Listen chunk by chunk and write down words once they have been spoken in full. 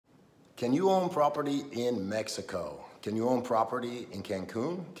Can you own property in Mexico? Can you own property in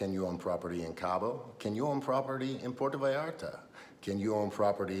Cancun? Can you own property in Cabo? Can you own property in Puerto Vallarta? Can you own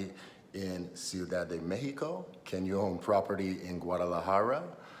property in Ciudad de Mexico? Can you own property in Guadalajara?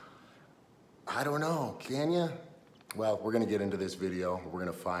 I don't know, can you? Well, we're gonna get into this video, we're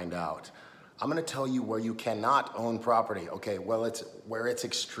gonna find out. I'm gonna tell you where you cannot own property. Okay, well, it's where it's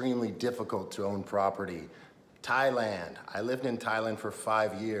extremely difficult to own property. Thailand. I lived in Thailand for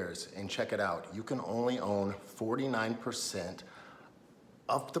 5 years, and check it out. You can only own 49%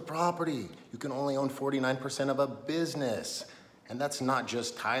 of the property. You can only own 49% of a business. And that's not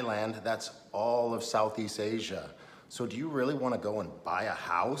just Thailand, that's all of Southeast Asia. So do you really wanna go and buy a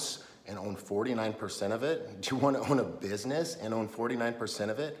house and own 49% of it? Do you wanna own a business and own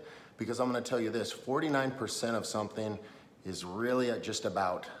 49% of it? Because I'm gonna tell you this, 49% of something is really just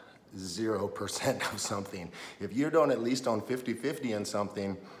about 0% of something. If you don't at least own 50-50 in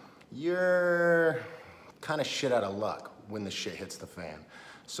something, you're kind of shit out of luck when the shit hits the fan.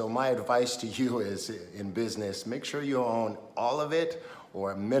 So my advice to you is, in business, make sure you own all of it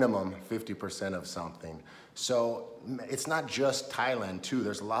or a minimum 50% of something. So it's not just Thailand too.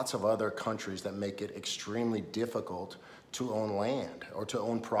 There's lots of other countries that make it extremely difficult to own land, or to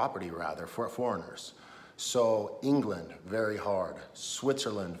own property rather, for foreigners. So England, very hard.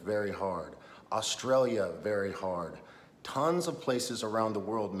 Switzerland, very hard. Australia, very hard. Tons of places around the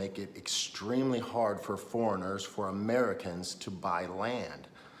world make it extremely hard for foreigners, for Americans to buy land.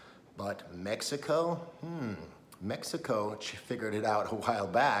 But Mexico, Mexico figured it out a while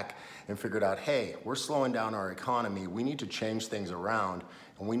back and figured out, hey, we're slowing down our economy. We need to change things around,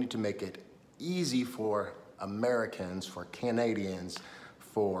 and we need to make it easy for Americans, for Canadians,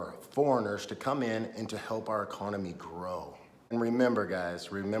 for foreigners to come in and to help our economy grow. And remember, guys,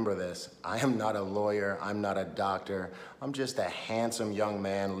 remember this, I am not a lawyer, I'm not a doctor, I'm just a handsome young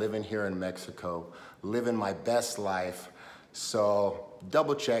man living here in Mexico, living my best life. So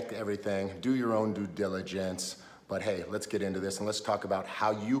double check everything, do your own due diligence, but hey, let's get into this and let's talk about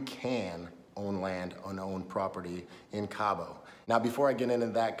how you can own land and own property in Cabo. Now, before I get into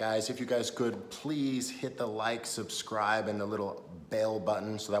that, guys, if you guys could please hit the like, subscribe, and the little bell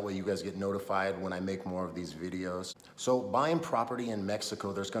button so that way you guys get notified when I make more of these videos. So buying property in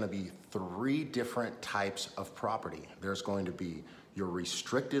Mexico, there's gonna be 3 different types of property. There's going to be your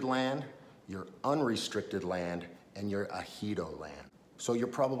restricted land, your unrestricted land, and your Enihido land. So you're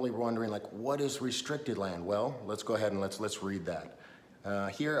probably wondering, like, what is restricted land? Well, let's go ahead and let's read that.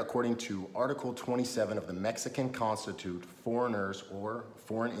 Here, according to Article 27 of the Mexican Constitution, foreigners or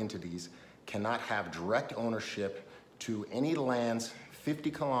foreign entities cannot have direct ownership to any lands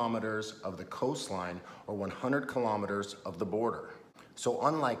 50 kilometers of the coastline or 100 kilometers of the border. So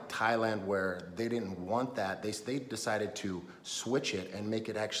unlike Thailand, where they didn't want that, they decided to switch it and make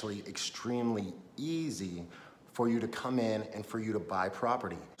it actually extremely easy for you to come in and for you to buy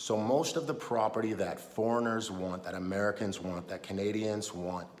property. So most of the property that foreigners want, that Americans want, that Canadians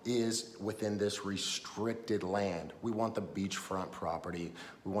want is within this restricted land. We want the beachfront property.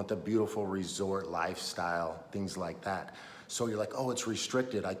 We want the beautiful resort lifestyle, things like that. So you're like, oh, it's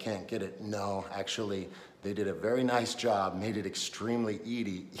restricted, I can't get it. No, actually, they did a very nice job, made it extremely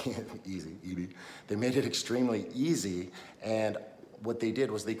easy. They made it extremely easy, and what they did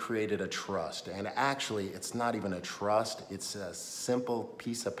was they created a trust. And actually, it's not even a trust, it's a simple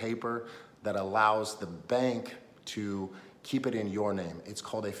piece of paper that allows the bank to keep it in your name. It's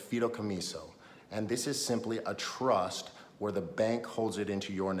called a fideicomiso. And this is simply a trust where the bank holds it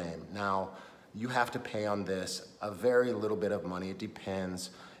into your name. Now, you have to pay on this a very little bit of money, it depends.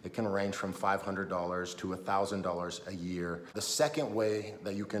 It can range from $500 to $1,000 a year. The second way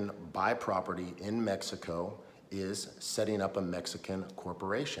that you can buy property in Mexico is setting up a Mexican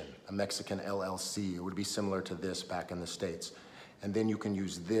corporation, a Mexican LLC. It would be similar to this back in the States. And then you can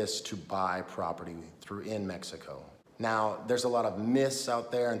use this to buy property in Mexico. Now, there's a lot of myths out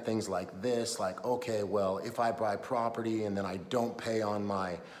there and things like this, like, okay, well, if I buy property and then I don't pay on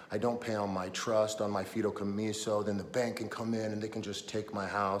my trust, on my fideicomiso, then the bank can come in and they can just take my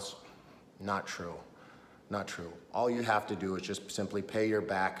house. Not true, not true. All you have to do is just simply pay your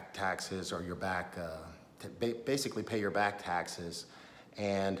back taxes, or your back, basically pay your back taxes,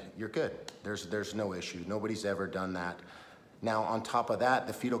 and you're good. There's no issue. Nobody's ever done that. Now, on top of that,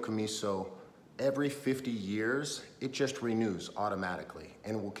 the fideicomiso, every 50 years, it just renews automatically,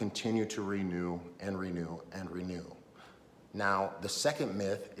 and will continue to renew and renew and renew. Now, the second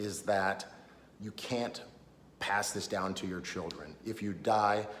myth is that you can't pass this down to your children. If you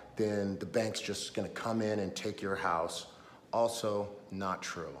die, then the bank's just gonna come in and take your house. Also, not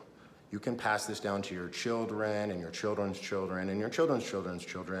true. You can pass this down to your children and your children's children and your children's children's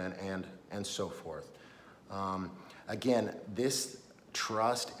children and so forth. Again, this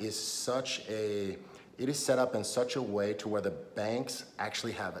trust is it is set up in such a way to where the banks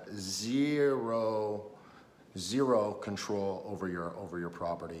actually have zero control over your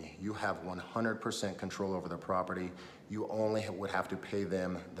property. You have 100% control over the property. You only would have to pay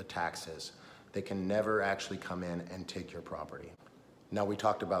them the taxes. They can never actually come in and take your property. Now, we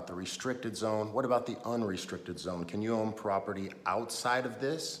talked about the restricted zone. What about the unrestricted zone? Can you own property outside of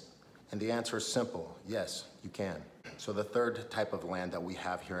this? And the answer is simple: yes, you can. So the third type of land that we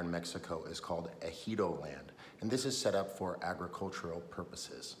have here in Mexico is called Ejido land. And this is set up for agricultural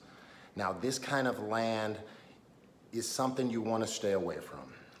purposes. Now, this kind of land is something you want to stay away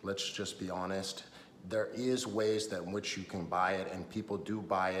from. Let's just be honest. There is ways that in which you can buy it, and people do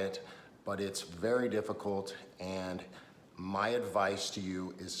buy it, but it's very difficult, and my advice to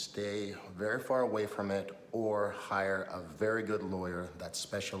you is stay very far away from it or hire a very good lawyer that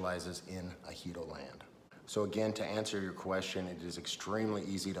specializes in Ejido land. So again, to answer your question, it is extremely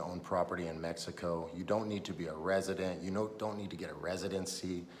easy to own property in Mexico. You don't need to be a resident. You don't need to get a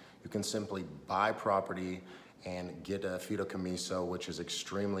residency. You can simply buy property and get a fideicomiso, which is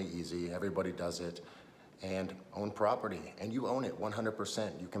extremely easy. Everybody does it. And own property, and you own it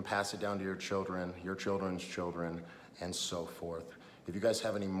 100%. You can pass it down to your children, your children's children, and so forth. If you guys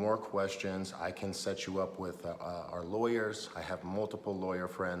have any more questions, I can set you up with our lawyers. I have multiple lawyer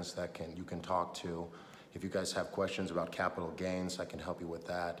friends that you can talk to. If you guys have questions about capital gains, I can help you with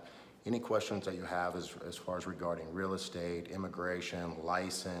that. Any questions that you have as far as regarding real estate, immigration,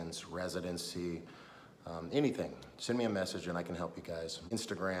 license, residency, anything, send me a message and I can help you guys.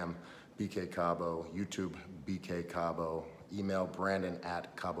 Instagram, BKCabo, YouTube, BKCabo, email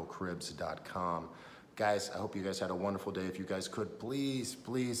brandon@cabocribs.com. Guys, I hope you guys had a wonderful day. If you guys could, please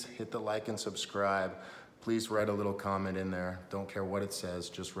hit the like and subscribe. Please write a little comment in there. Don't care what it says,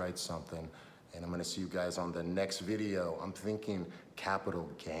 just write something. And I'm gonna see you guys on the next video. I'm thinking capital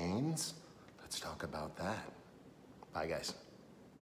gains. Let's talk about that. Bye, guys.